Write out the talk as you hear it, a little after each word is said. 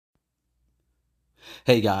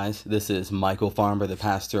Hey guys, this is Michael Farmer, the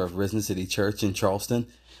pastor of Risen City Church in Charleston.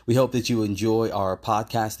 We hope that you enjoy our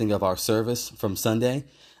podcasting of our service from Sunday.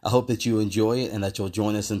 I hope that you enjoy it and that you'll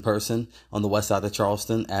join us in person on the west side of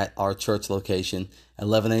Charleston at our church location,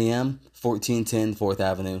 11 a.m., 1410 4th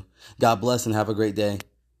Avenue. God bless and have a great day.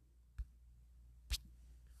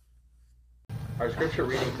 Our scripture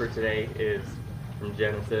reading for today is from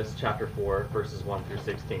Genesis chapter 4, verses 1 through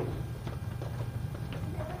 16.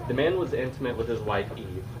 The man was intimate with his wife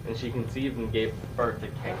Eve, and she conceived and gave birth to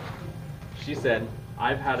Cain. She said,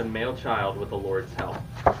 "I've had a male child with the Lord's help."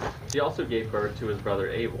 She also gave birth to his brother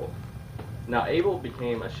Abel. Now Abel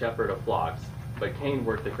became a shepherd of flocks, but Cain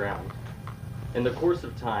worked the ground. In the course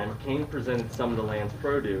of time, Cain presented some of the land's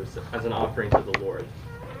produce as an offering to the Lord,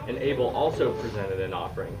 and Abel also presented an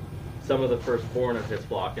offering, some of the firstborn of his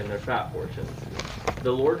flock and their fat portions.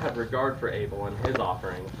 The Lord had regard for Abel and his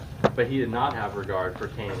offering, but he did not have regard for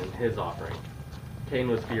Cain and his offering. Cain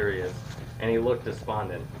was furious, and he looked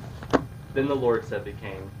despondent. Then the Lord said to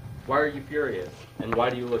Cain, "Why are you furious, and why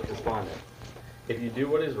do you look despondent? If you do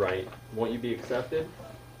what is right, won't you be accepted?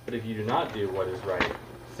 But if you do not do what is right,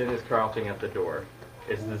 sin is crouching at the door.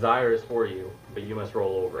 Its desire is for you, but you must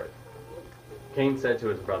roll over it." Cain said to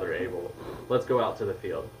his brother Abel, "Let's go out to the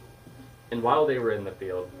field." And while they were in the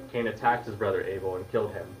field, Cain attacked his brother Abel and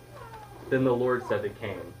killed him. Then the Lord said to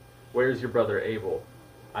Cain, "Where is your brother Abel?"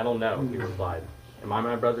 "I don't know," he replied. "Am I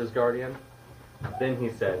my brother's guardian?" Then he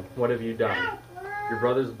said, "What have you done? Your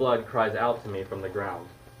brother's blood cries out to me from the ground.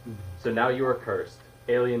 So now you are cursed,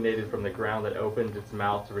 alienated from the ground that opened its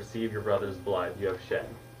mouth to receive your brother's blood you have shed.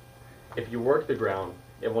 If you work the ground,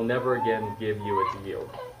 it will never again give you its yield.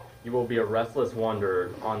 You will be a restless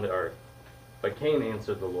wanderer on the earth." But Cain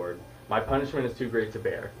answered the Lord, "My punishment is too great to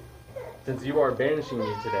bear. Since you are banishing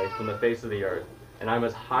me today from the face of the earth, and I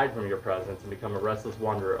must hide from your presence and become a restless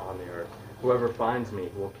wanderer on the earth, whoever finds me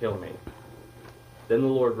will kill me." Then the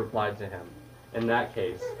Lord replied to him, "In that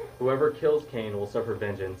case, whoever kills Cain will suffer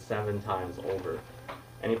vengeance 7 times over."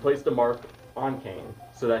 And he placed a mark on Cain,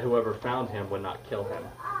 so that whoever found him would not kill him.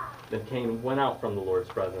 Then Cain went out from the Lord's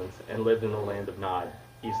presence and lived in the land of Nod,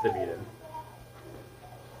 east of Eden.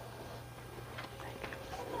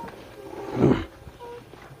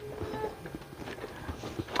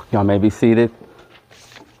 Y'all may be seated.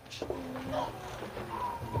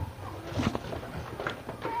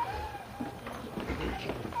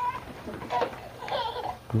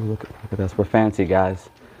 Look at us. We're fancy, guys.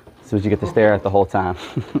 So you get to stare at the whole time.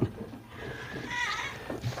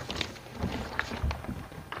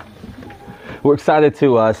 We're excited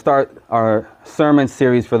to start our sermon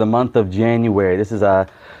series for the month of January. This is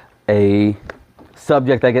a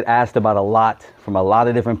subject I get asked about a lot from a lot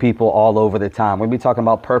of different people all over the time. We'll be talking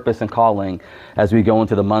about purpose and calling as we go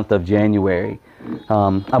into the month of January.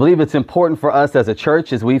 I believe it's important for us as a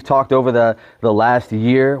church, as we've talked over the last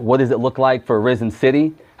year. What does it look like for Risen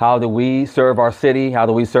City? How do we serve our city? How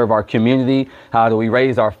do we serve our community? How do we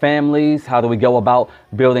raise our families? How do we go about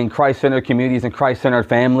building Christ-centered communities and Christ-centered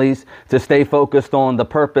families to stay focused on the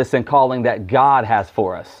purpose and calling that God has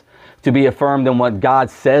for us? To be affirmed in what God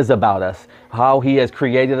says about us, how he has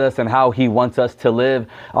created us and how he wants us to live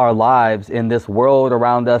our lives in this world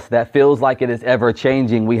around us that feels like it is ever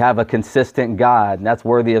changing. We have a consistent God, and that's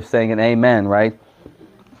worthy of saying an amen, right?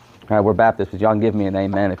 All right, we're Baptists, but y'all can give me an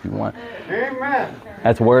amen if you want. Amen.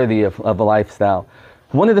 That's worthy of a lifestyle.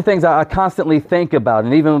 One of the things I constantly think about,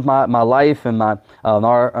 and even with my life and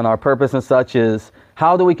our purpose and such, is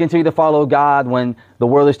how do we continue to follow God when the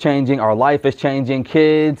world is changing, our life is changing,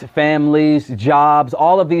 kids, families, jobs,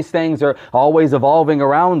 all of these things are always evolving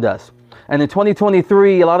around us. And in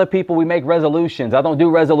 2023, a lot of people, we make resolutions. I don't do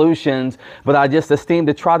resolutions, but I just esteem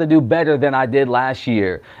to try to do better than I did last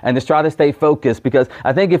year and just try to stay focused, because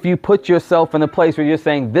I think if you put yourself in a place where you're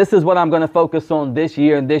saying, this is what I'm going to focus on this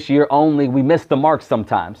year and this year only, we miss the mark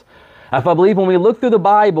sometimes. If I believe when we look through the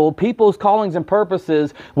Bible, people's callings and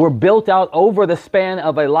purposes were built out over the span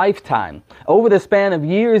of a lifetime, over the span of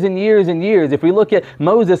years and years and years. If we look at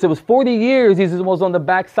Moses, it was 40 years he was on the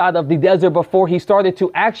backside of the desert before he started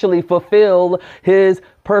to actually fulfill his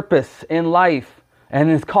purpose in life and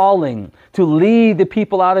his calling to lead the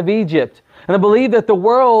people out of Egypt. And I believe that the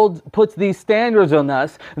world puts these standards on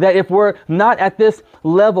us, that if we're not at this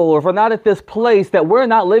level, or if we're not at this place, that we're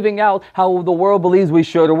not living out how the world believes we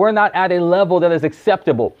should, or we're not at a level that is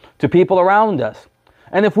acceptable to people around us.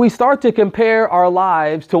 And if we start to compare our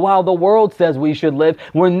lives to how the world says we should live,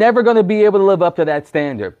 we're never going to be able to live up to that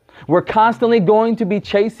standard. We're constantly going to be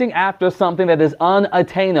chasing after something that is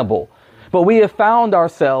unattainable. But we have found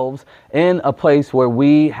ourselves in a place where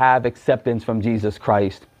we have acceptance from Jesus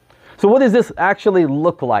Christ. So what does this actually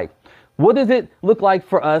look like? What does it look like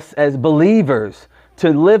for us as believers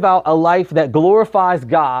to live out a life that glorifies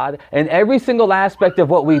God in every single aspect of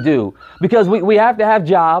what we do? Because we have to have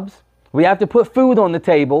jobs. We have to put food on the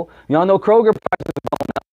table. Y'all know Kroger prices are going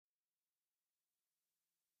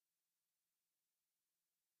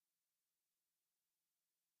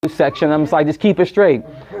up. Section. I'm just like, just keep it straight.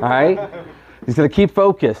 All right? Just going to keep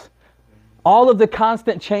focus. All of the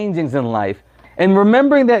constant changings in life. And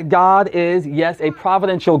remembering that God is, yes, a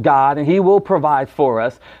providential God, and He will provide for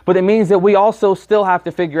us. But it means that we also still have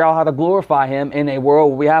to figure out how to glorify Him in a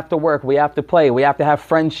world where we have to work, we have to play, we have to have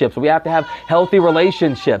friendships, we have to have healthy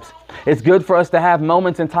relationships. It's good for us to have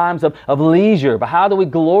moments and times of leisure. But how do we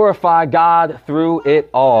glorify God through it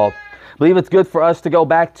all? I believe it's good for us to go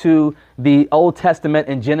back to the Old Testament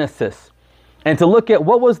in Genesis and to look at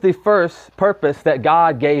what was the first purpose that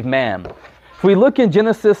God gave man. If we look in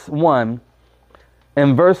Genesis 1,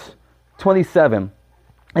 in verse 27,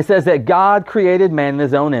 it says that God created man in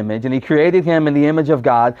His own image, and He created him in the image of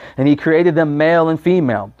God, and He created them male and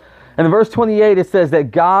female. And in verse 28, it says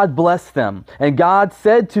that God blessed them, and God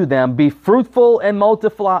said to them, be fruitful and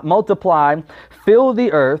multiply, fill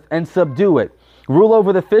the earth and subdue it. Rule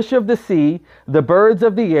over the fish of the sea, the birds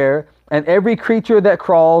of the air, and every creature that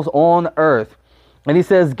crawls on earth. And He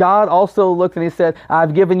says, God also looked and He said,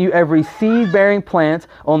 I've given you every seed-bearing plant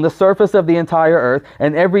on the surface of the entire earth,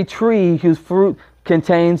 and every tree whose fruit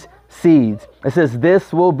contains seeds. It says,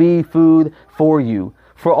 this will be food for you,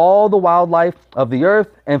 for all the wildlife of the earth,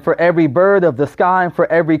 and for every bird of the sky, and for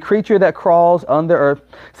every creature that crawls on the earth.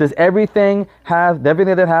 It says, everything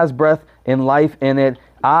that has breath and life in it,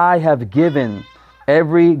 I have given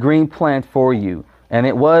every green plant for you. And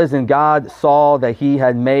it was, and God saw that He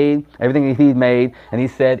had made everything that He made, and He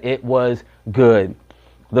said it was good.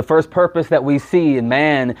 The first purpose that we see in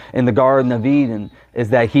man in the Garden of Eden is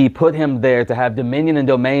that He put him there to have dominion and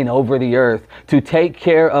domain over the earth, to take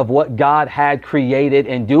care of what God had created,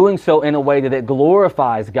 and doing so in a way that it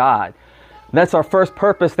glorifies God. That's our first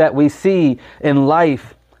purpose that we see in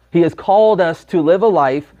life. He has called us to live a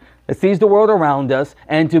life that sees the world around us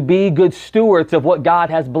and to be good stewards of what God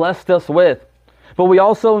has blessed us with. But we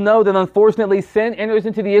also know that unfortunately sin enters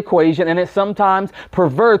into the equation, and it sometimes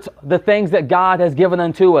perverts the things that God has given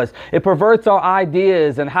unto us. It perverts our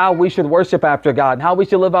ideas and how we should worship after God, and how we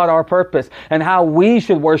should live out our purpose, and how we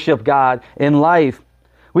should worship God in life.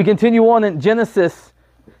 We continue on in Genesis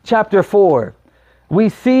chapter 4. We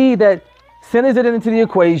see that sin is entered into the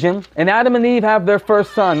equation, and Adam and Eve have their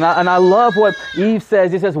first son. And I love what Eve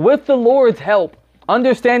says. He says, with the Lord's help,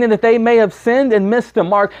 understanding that they may have sinned and missed the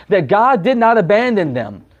mark, that God did not abandon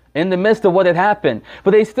them in the midst of what had happened.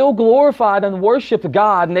 But they still glorified and worshiped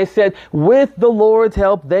God. And they said, with the Lord's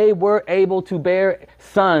help, they were able to bear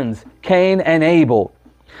sons, Cain and Abel.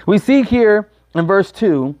 We see here in verse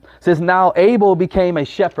 2, it says, now Abel became a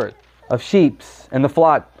shepherd of sheep and the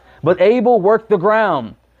flock, but Abel worked the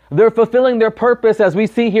ground. They're fulfilling their purpose as we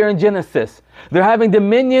see here in Genesis. They're having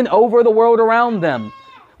dominion over the world around them.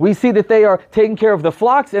 We see that they are taking care of the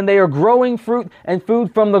flocks, and they are growing fruit and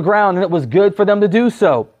food from the ground, and it was good for them to do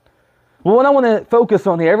so. Well, what I want to focus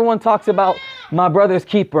on here, everyone talks about my brother's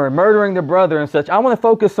keeper and murdering their brother and such. I want to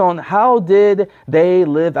focus on how did they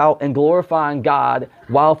live out in glorifying God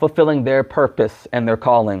while fulfilling their purpose and their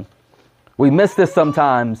calling. We miss this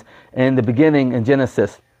sometimes in the beginning in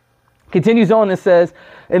Genesis. Continues on and says,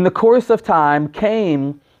 in the course of time,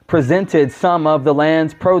 Cain presented some of the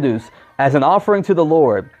land's produce as an offering to the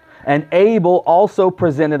Lord, and Abel also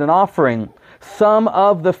presented an offering, some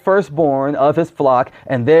of the firstborn of his flock,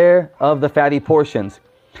 and there of the fatty portions.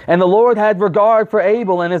 And the Lord had regard for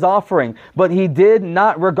Abel and his offering, but He did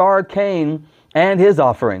not regard Cain and his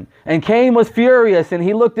offering. And Cain was furious, and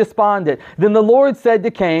he looked despondent. Then the Lord said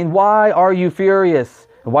to Cain, why are you furious?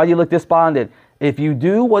 Why do you look despondent? If you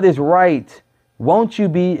do what is right, won't you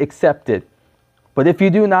be accepted? But if you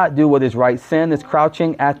do not do what is right, sin is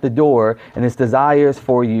crouching at the door, and its desires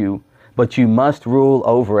for you, but you must rule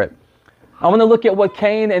over it. I want to look at what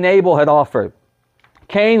Cain and Abel had offered.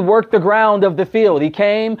 Cain worked the ground of the field. He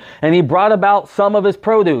came and he brought about some of his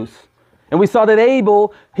produce. And we saw that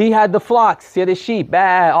Abel, he had the flocks, he had his sheep,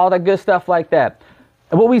 all that good stuff like that.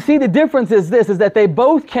 And what we see the difference is this, is that they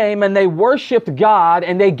both came and they worshiped God,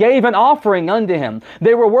 and they gave an offering unto Him.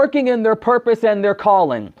 They were working in their purpose and their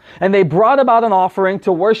calling. And they brought about an offering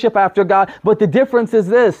to worship after God. But the difference is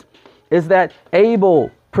this, is that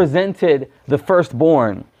Abel presented the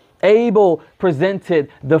firstborn. Abel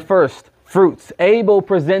presented the first fruits. Abel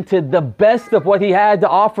presented the best of what he had to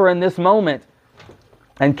offer in this moment.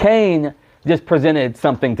 And Cain just presented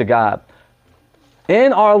something to God.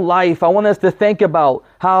 In our life, I want us to think about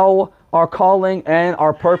how our calling and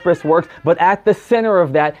our purpose works, but at the center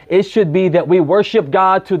of that, it should be that we worship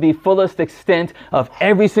God to the fullest extent of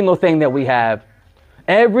every single thing that we have.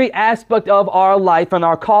 Every aspect of our life and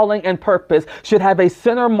our calling and purpose should have a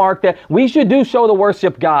center mark that we should do so to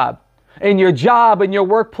worship God. In your job, in your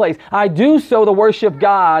workplace, I do so to worship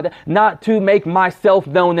God, not to make myself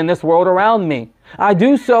known in this world around me. I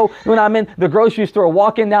do so when I'm in the grocery store,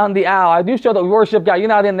 walking down the aisle. I do so to worship God. You're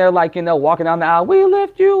not in there like, walking down the aisle. We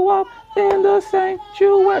lift you up in the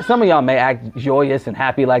sanctuary. Some of y'all may act joyous and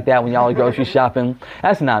happy like that when y'all are grocery shopping.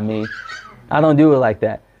 That's not me. I don't do it like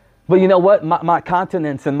that. But you know what? My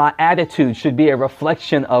countenance and my attitude should be a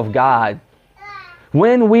reflection of God.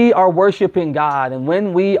 When we are worshiping God and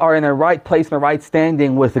when we are in a right place and a right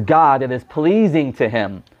standing with God that is pleasing to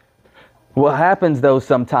Him, what happens though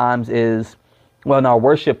sometimes is, well, in our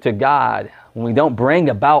worship to God, when we don't bring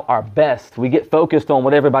about our best, we get focused on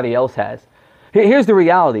what everybody else has. Here's the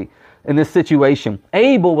reality in this situation.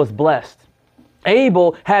 Abel was blessed.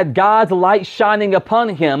 Abel had God's light shining upon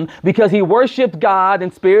him because he worshiped God in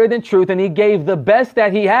spirit and truth, and he gave the best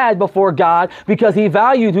that he had before God because he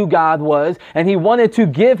valued who God was, and he wanted to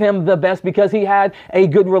give him the best because he had a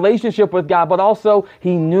good relationship with God, but also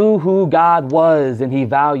he knew who God was and he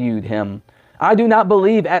valued him. I do not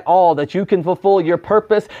believe at all that you can fulfill your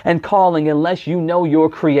purpose and calling unless you know your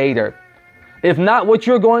Creator. If not, what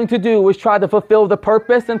you're going to do is try to fulfill the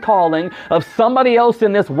purpose and calling of somebody else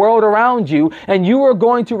in this world around you, and you are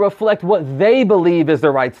going to reflect what they believe is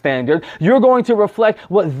the right standard. You're going to reflect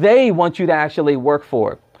what they want you to actually work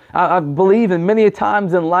for. I believe in many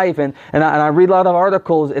times in life, and I read a lot of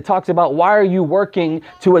articles, it talks about why are you working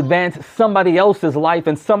to advance somebody else's life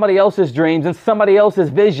and somebody else's dreams and somebody else's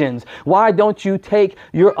visions? Why don't you take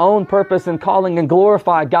your own purpose and calling and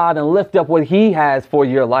glorify God and lift up what He has for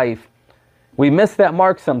your life? We miss that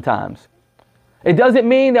mark sometimes. It doesn't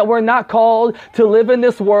mean that we're not called to live in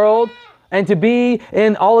this world and to be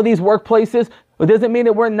in all of these workplaces. It doesn't mean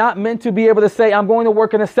that we're not meant to be able to say, I'm going to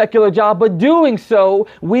work in a secular job, but doing so,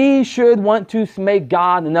 we should want to make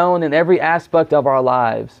God known in every aspect of our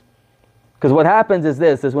lives. Because what happens is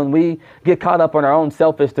this, is when we get caught up on our own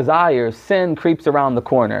selfish desires, sin creeps around the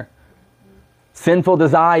corner. Sinful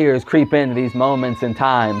desires creep into these moments and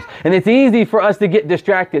times. And it's easy for us to get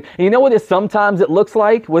distracted. And you know what sometimes it looks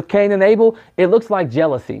like with Cain and Abel? It looks like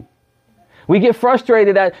jealousy. We get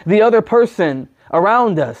frustrated at the other person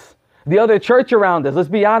around us, the other church around us. Let's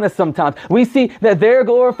be honest sometimes. We see that they're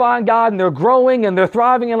glorifying God and they're growing and they're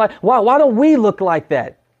thriving. And like, why don't we look like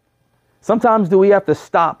that? Sometimes do we have to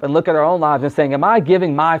stop and look at our own lives and saying, am I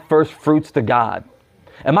giving my first fruits to God?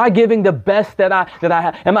 Am I giving the best that I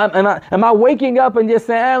have? Am I waking up and just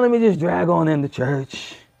saying, let me just drag on into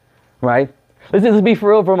church, right? Let's just be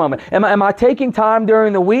for real for a moment. Am I taking time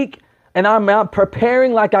during the week and I'm out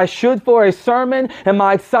preparing like I should for a sermon? Am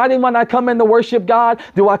I excited when I come in to worship God?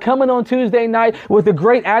 Do I come in on Tuesday night with a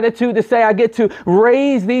great attitude to say I get to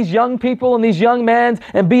raise these young people and these young men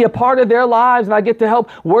and be a part of their lives and I get to help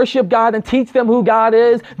worship God and teach them who God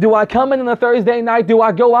is? Do I come in on a Thursday night? Do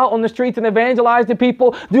I go out on the streets and evangelize to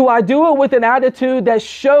people? Do I do it with an attitude that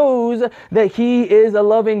shows that He is a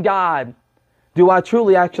loving God? Do I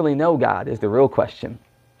truly actually know God is the real question.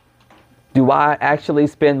 Do I actually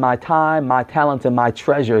spend my time, my talents, and my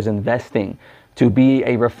treasures investing to be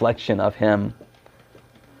a reflection of Him?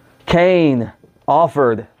 Cain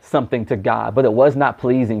offered something to God, but it was not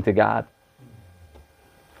pleasing to God.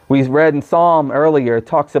 We read in Psalm earlier, it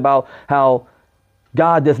talks about how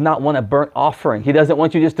God does not want a burnt offering. He doesn't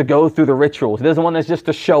want you just to go through the rituals. He doesn't want us just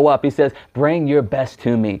to show up. He says, bring your best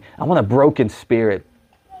to me. I want a broken spirit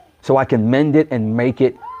so I can mend it and make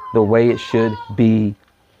it the way it should be.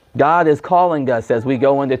 God is calling us as we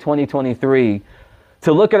go into 2023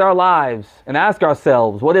 to look at our lives and ask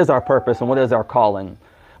ourselves, what is our purpose and what is our calling?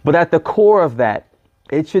 But at the core of that,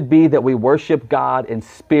 it should be that we worship God in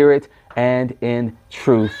spirit and in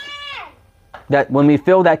truth. That when we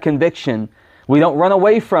feel that conviction, we don't run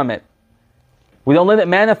away from it. We don't let it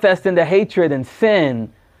manifest into hatred and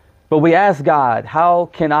sin. But we ask God, how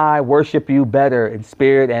can I worship you better in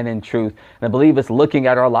spirit and in truth? And I believe it's looking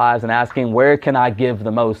at our lives and asking, where can I give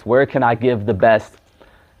the most? Where can I give the best? I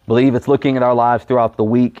believe it's looking at our lives throughout the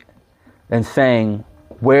week and saying,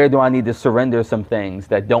 where do I need to surrender some things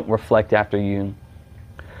that don't reflect after you?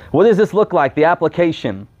 What does this look like? The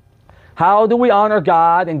application. How do we honor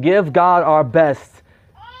God and give God our best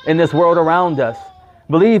in this world around us?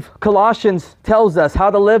 I believe Colossians tells us how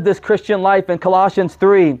to live this Christian life in Colossians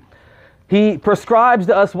 3. He prescribes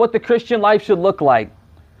to us what the Christian life should look like.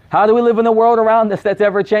 How do we live in a world around us that's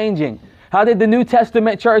ever changing? How did the New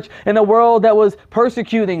Testament church in a world that was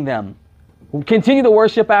persecuting them? continue to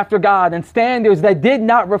worship after God and standards that did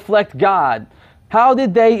not reflect God? How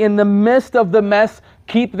did they, in the midst of the mess,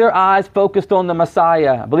 keep their eyes focused on the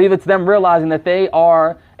Messiah? I believe it's them realizing that they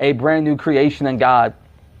are a brand new creation in God.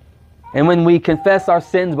 And when we confess our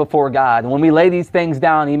sins before God, and when we lay these things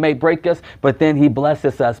down, He may break us, but then He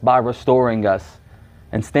blesses us by restoring us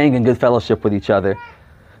and staying in good fellowship with each other.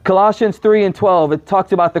 Colossians 3:12, it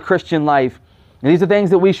talks about the Christian life. And these are things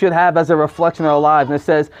that we should have as a reflection of our lives. And it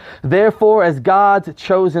says, therefore, as God's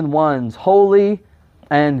chosen ones, holy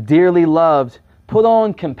and dearly loved, put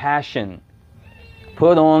on compassion.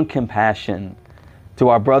 Put on compassion to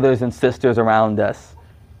our brothers and sisters around us.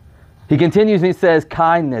 He continues and he says,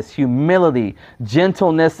 kindness, humility,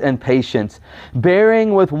 gentleness, and patience,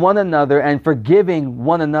 bearing with one another and forgiving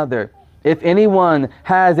one another. If anyone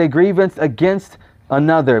has a grievance against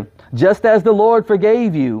another, just as the Lord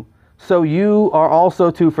forgave you, so you are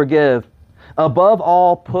also to forgive. Above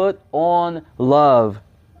all, put on love,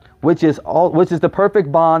 which is the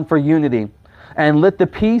perfect bond for unity. And let the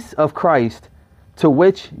peace of Christ, to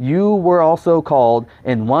which you were also called,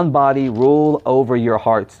 in one body rule over your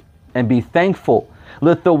hearts. And be thankful.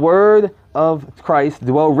 Let the word of Christ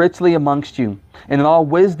dwell richly amongst you, and in all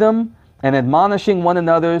wisdom, and admonishing one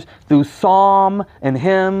another through psalm and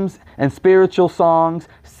hymns and spiritual songs,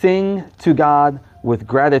 sing to God with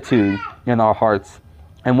gratitude in our hearts.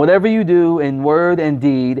 And whatever you do in word and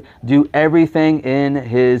deed, do everything in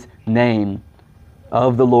His name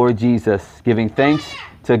of the Lord Jesus, giving thanks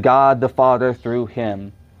to God the Father through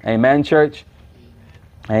Him. Amen, church?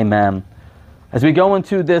 Amen. As we go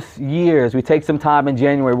into this year, as we take some time in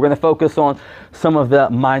January, we're going to focus on some of the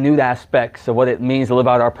minute aspects of what it means to live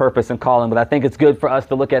out our purpose and calling. But I think it's good for us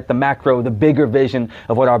to look at the macro, the bigger vision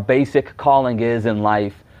of what our basic calling is in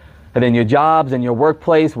life. And in your jobs, in your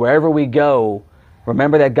workplace, wherever we go,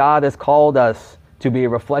 remember that God has called us to be a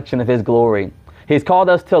reflection of His glory. He's called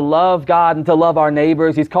us to love God and to love our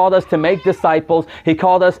neighbors. He's called us to make disciples. He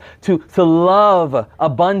called us to love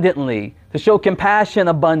abundantly, to show compassion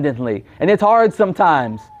abundantly. And it's hard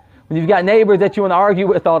sometimes when you've got neighbors that you want to argue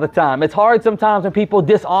with all the time. It's hard sometimes when people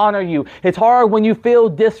dishonor you. It's hard when you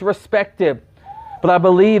feel disrespected. But I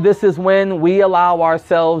believe this is when we allow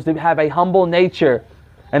ourselves to have a humble nature.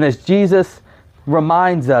 And as Jesus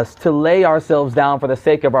reminds us to lay ourselves down for the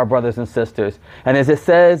sake of our brothers and sisters. And as it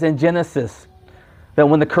says in Genesis, that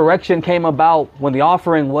when the correction came about, when the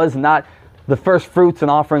offering was not the first fruits and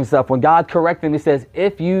offering stuff, when God corrected him, He says,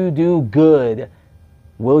 if you do good,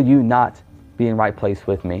 will you not be in right place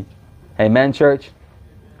with me? Amen, church?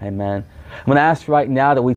 Amen. I'm going to ask right now that we